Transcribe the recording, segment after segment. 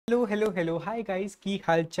Hello. Hi guys, ki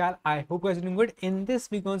hal chal? I hope you guys are doing good. In this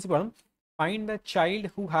we're going to problem, find the child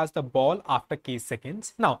who has the ball after k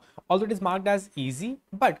seconds. Now, although it is marked as easy,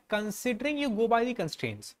 but considering you go by the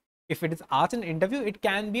constraints, if it is asked in an interview, it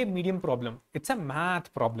can be a medium problem. It's a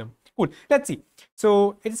math problem. Cool. Let's see.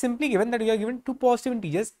 So it is simply given that you are given two positive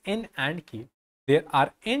integers n and k. There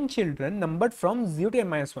are n children numbered from 0 to n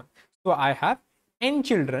minus 1. So I have n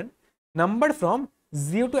children numbered from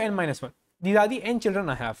 0 to n minus 1. These are the n children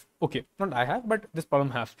I have. Okay, not I have, but this problem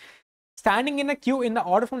has. Standing in a queue in the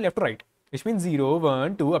order from left to right, which means 0,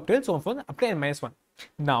 1, 2, up till so on, up to n minus 1.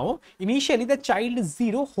 Now, initially the child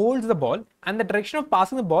 0 holds the ball and the direction of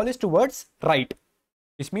passing the ball is towards right,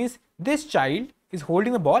 which means this child is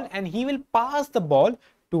holding the ball and he will pass the ball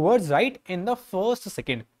towards right in the first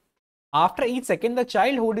second. After each second, the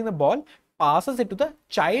child holding the ball passes it to the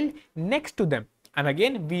child next to them. And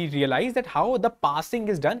again, we realize that how the passing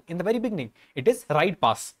is done in the very beginning. It is right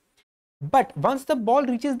pass. But once the ball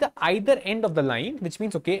reaches the either end of the line, which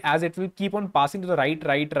means, okay, as it will keep on passing to the right,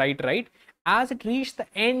 as it reaches the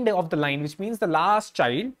end of the line, which means the last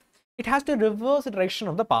child, it has to reverse the direction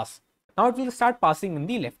of the pass. Now it will start passing in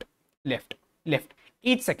the left,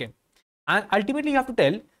 each second. And ultimately, you have to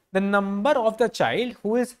tell the number of the child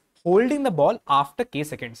who is holding the ball after k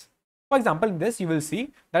seconds. For example, in this, you will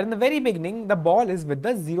see that in the very beginning, the ball is with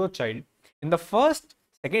the 0 child. In the first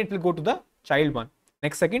second, it will go to the child 1.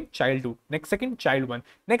 Next second, child 2. Next second, child 1.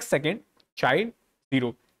 Next second, child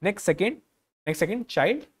 0. Next second,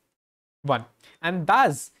 child 1. And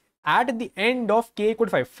thus, at the end of k equal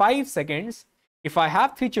to 5 seconds, if I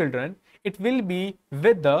have 3 children, it will be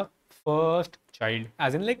with the first child,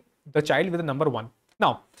 as in like the child with the number 1.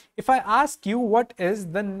 Now, if I ask you what is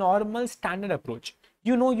the normal standard approach,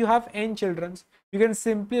 you know you have n childrens. You can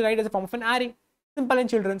simply write as a form of an array. Simple n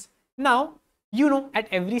childrens. Now, you know at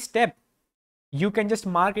every step, you can just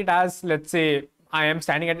mark it as, let's say, I am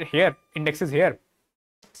standing at it here, index is here.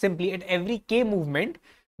 Simply at every k movement,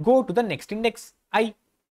 go to the next index I.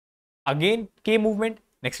 Again, k movement,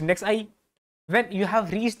 next index I. When you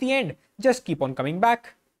have reached the end, just keep on coming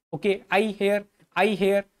back. Okay, I here, I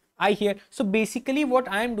here, I here. So basically what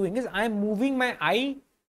I am doing is I am moving my I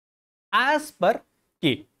as per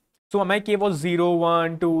k. So my k was 0,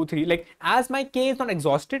 1, 2, 3. Like as my k is not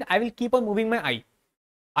exhausted, I will keep on moving my I.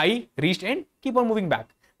 I reached end, keep on moving back.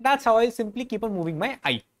 That's how I simply keep on moving my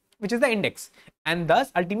I, which is the index. And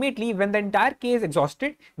thus ultimately when the entire k is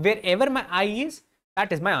exhausted, wherever my I is,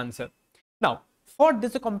 that is my answer. Now for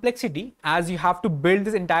this complexity, as you have to build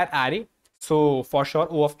this entire array, so for sure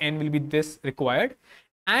O of n will be this required.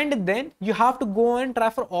 And then you have to go and try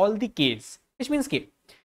for all the k's, which means k.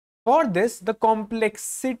 For this, the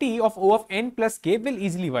complexity of O of n plus k will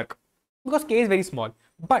easily work because k is very small.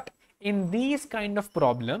 But in these kind of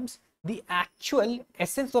problems, the actual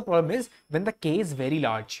essence of the problem is when the k is very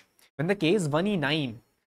large, when the k is 1e9,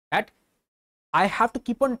 that I have to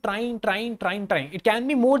keep on trying. It can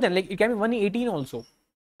be more than, like it can be 1e18 also.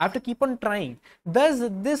 I have to keep on trying. Thus,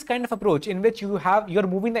 this kind of approach in which you're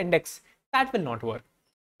moving the index, that will not work.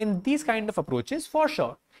 In these kind of approaches, for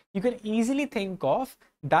sure, you can easily think of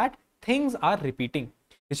that things are repeating,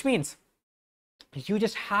 which means you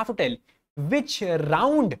just have to tell which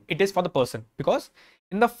round it is for the person, because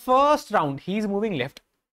in the first round he is moving left,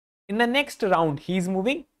 in the next round he is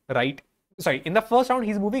moving right, in the first round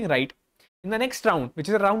he is moving right, in the next round, which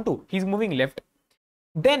is round 2, he is moving left,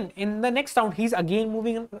 then in the next round he is again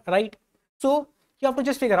moving right. So you have to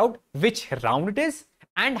just figure out which round it is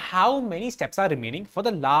and how many steps are remaining for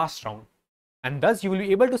the last round. And thus you will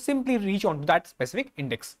be able to simply reach on to that specific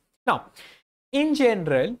index. Now, in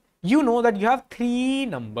general, you know that you have 3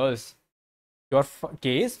 numbers. Your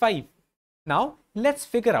k is 5. Now, let's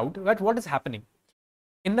figure out what is happening.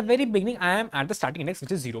 In the very beginning, I am at the starting index,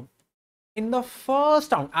 which is 0. In the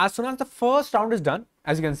first round, as soon as the first round is done,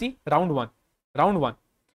 as you can see, round 1. When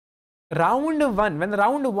the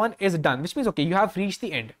round 1 is done, which means, okay, you have reached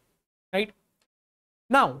the end, right?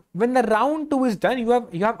 Now, when the round 2 is done, you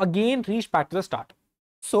have again reached back to the start.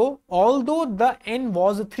 So, although the n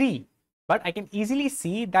was 3, but I can easily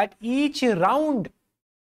see that each round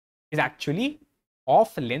is actually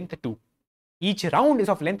of length 2. Each round is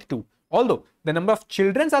of length 2. Although the number of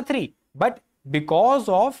children are 3, but because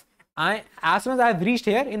of as soon as I have reached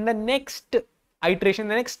here, in the next iteration,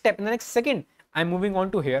 the next step, in the next second, I'm moving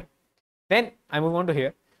on to here. Then I move on to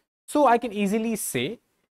here. So I can easily say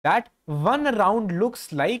that one round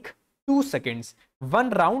looks like 2 seconds. One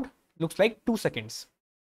round looks like 2 seconds.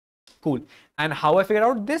 Cool. And how I figured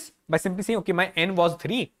out this? By simply saying, okay, my n was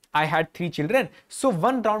 3. I had 3 children. So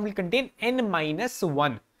one round will contain n minus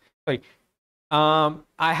 1. Sorry.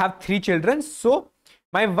 I have 3 children. So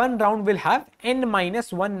my one round will have n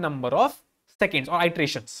minus 1 number of seconds or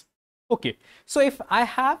iterations. Okay, so if I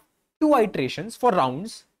have 2 iterations for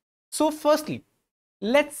rounds, so firstly,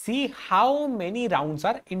 let's see how many rounds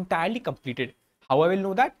are entirely completed. How I will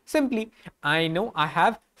know that? Simply, I know I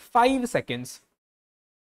have 5 seconds.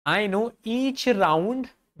 I know each round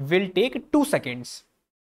will take 2 seconds,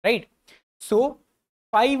 right? So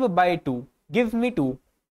 5 by 2 give me 2.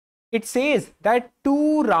 It says that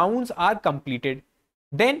 2 rounds are completed.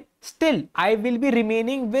 Then still I will be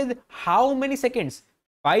remaining with how many seconds?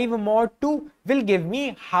 5 more 2 will give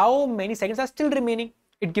me how many seconds are still remaining.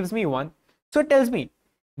 It gives me 1. So it tells me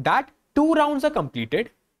that 2 rounds are completed.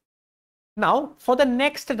 Now for the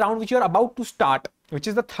next round which you are about to start, which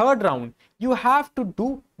is the third round, you have to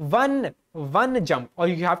do one jump, or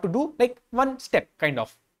you have to do like one step kind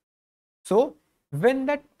of. So when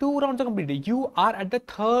the 2 rounds are completed, you are at the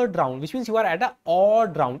third round, which means you are at an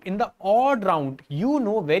odd round. In the odd round, you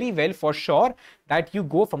know very well for sure that you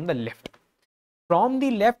go from the left. From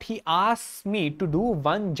the left, he asks me to do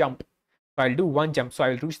one jump. So I'll do one jump. So I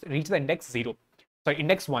will reach the index 0. Sorry,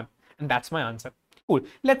 index 1. And that's my answer. Cool.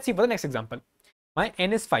 Let's see for the next example. My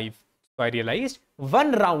n is 5. So I realized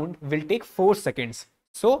one round will take 4 seconds.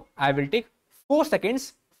 So I will take 4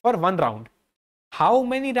 seconds for one round. How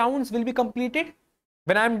many rounds will be completed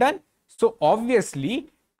when I'm done? So obviously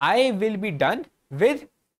I will be done with,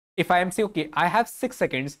 if I am saying, okay, I have 6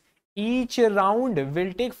 seconds, each round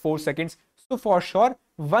will take 4 seconds. So for sure,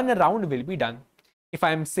 one round will be done. If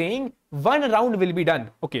I am saying one round will be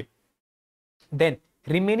done, okay, then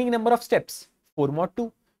remaining number of steps, 4 more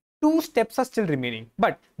 2. 2 steps are still remaining,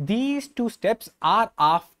 but these 2 steps are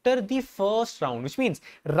after the first round, which means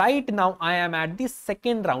right now I am at the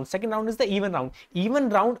second round. Second round is the even round. Even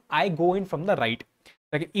round, I go in from the right.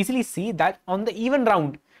 I can easily see that on the even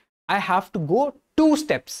round, I have to go 2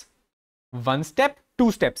 steps. 1 step,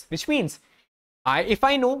 2 steps, which means if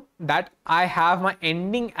I know that I have my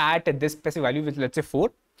ending at this specific value, which let's say 4,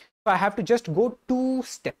 so I have to just go 2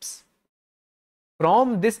 steps.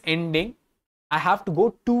 From this ending, I have to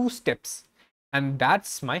go 2 steps, and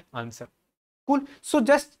that's my answer. Cool. So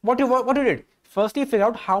just what you did, firstly figure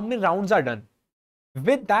out how many rounds are done.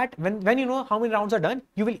 With that, when you know how many rounds are done,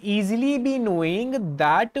 you will easily be knowing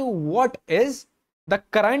that what is the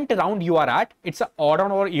current round you are at. It's an odd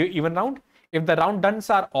round or even round. If the round dones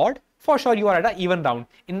are odd, for sure you are at an even round.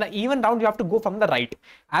 In the even round, you have to go from the right.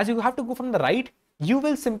 As you have to go from the right, you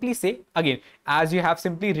will simply say, again, as you have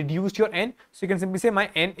simply reduced your n, so you can simply say my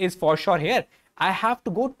n is for sure here. I have to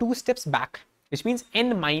go 2 steps back, which means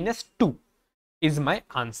n minus 2 is my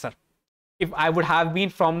answer. If I would have been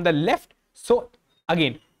from the left, so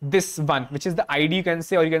again, this one, which is the ID, you can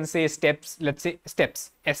say, or you can say steps, let's say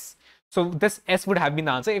steps, S. So this S would have been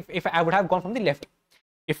the answer if I would have gone from the left.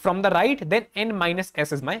 If from the right, then n minus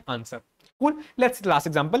S is my answer. Cool. Let's see the last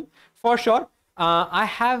example. For sure, I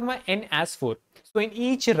have my n as 4. So in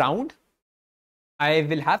each round, I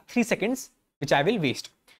will have 3 seconds, which I will waste.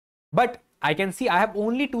 But I can see I have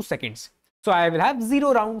only 2 seconds. So I will have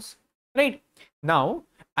 0 rounds, right? Now,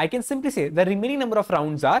 I can simply say the remaining number of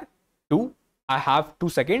rounds are 2. I have 2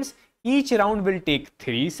 seconds. Each round will take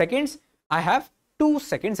 3 seconds. I have 2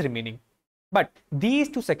 seconds remaining. But these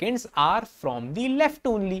 2 seconds are from the left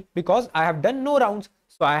only because I have done no rounds.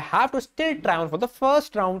 So I have to still try on for the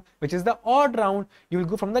first round, which is the odd round. You will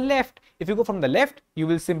go from the left. If you go from the left, you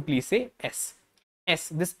will simply say S. S.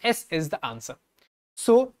 This S is the answer.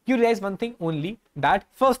 So you realize one thing only, that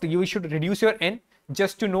first you should reduce your n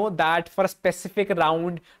just to know that for a specific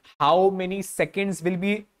round, how many seconds will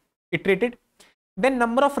be iterated. Then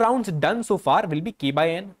number of rounds done so far will be k by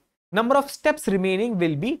n. Number of steps remaining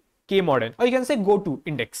will be k mod n, or you can say go to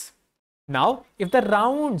index. Now, if the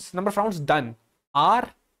number of rounds done are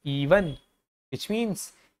even, which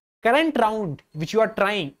means current round which you are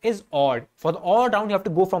trying is odd. For the odd round, you have to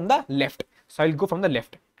go from the left. So I will go from the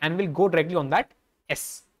left and will go directly on that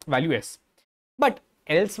S, value S. But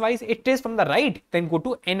elsewise, it is from the right, then go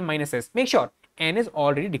to n minus S. Make sure n is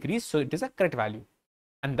already decreased, so it is a correct value.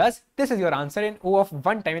 And thus, this is your answer in O of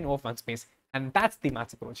 1 time and O of 1 space. And that's the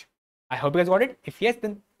maths approach. I hope you guys got it. If yes,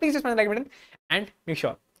 then please just smash the like button and make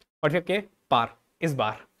sure 45K bar is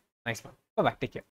bar. Nice one. Bye bye. Take care.